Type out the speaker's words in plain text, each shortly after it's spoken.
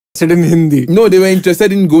interested in Hindi? No, they were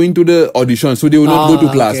interested in going to the audition, so they would not go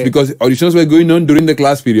to class because auditions were going on during the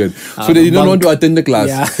class period. So they did not want to attend the class.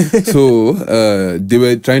 Yeah. So they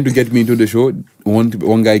were trying to get me into the show.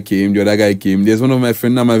 One guy came, the other guy came. There's one of my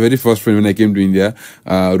friends, my very first friend when I came to India,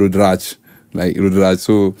 Rudraj. Like Rudraj.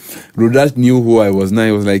 So Rudraj knew who I was. Now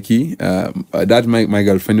he was like, that my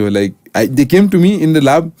girlfriend was like, they came to me in the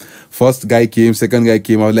lab. First guy came, second guy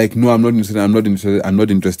came. I was like, no, I'm not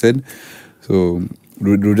interested. So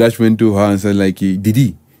Rudraj went to her and said like,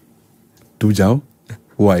 Didi, tu jao,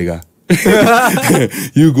 wo aayega.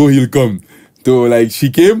 You go, he'll come. So like she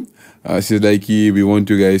came. She's like, we want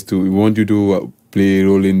you to play a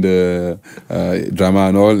role in the drama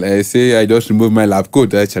and all. I say, I just removed my lab coat.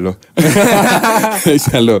 Chalo.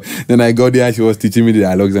 Chalo. Then I got there, she was teaching me the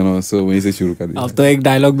dialogues and all. So when he said, shuru kar diya. अब तो एक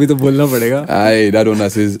dialogue भी तो बोलना पड़ेगा. That one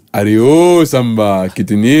says, Woh Sambha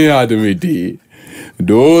Kitne Admi,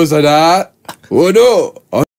 do sada, woh do.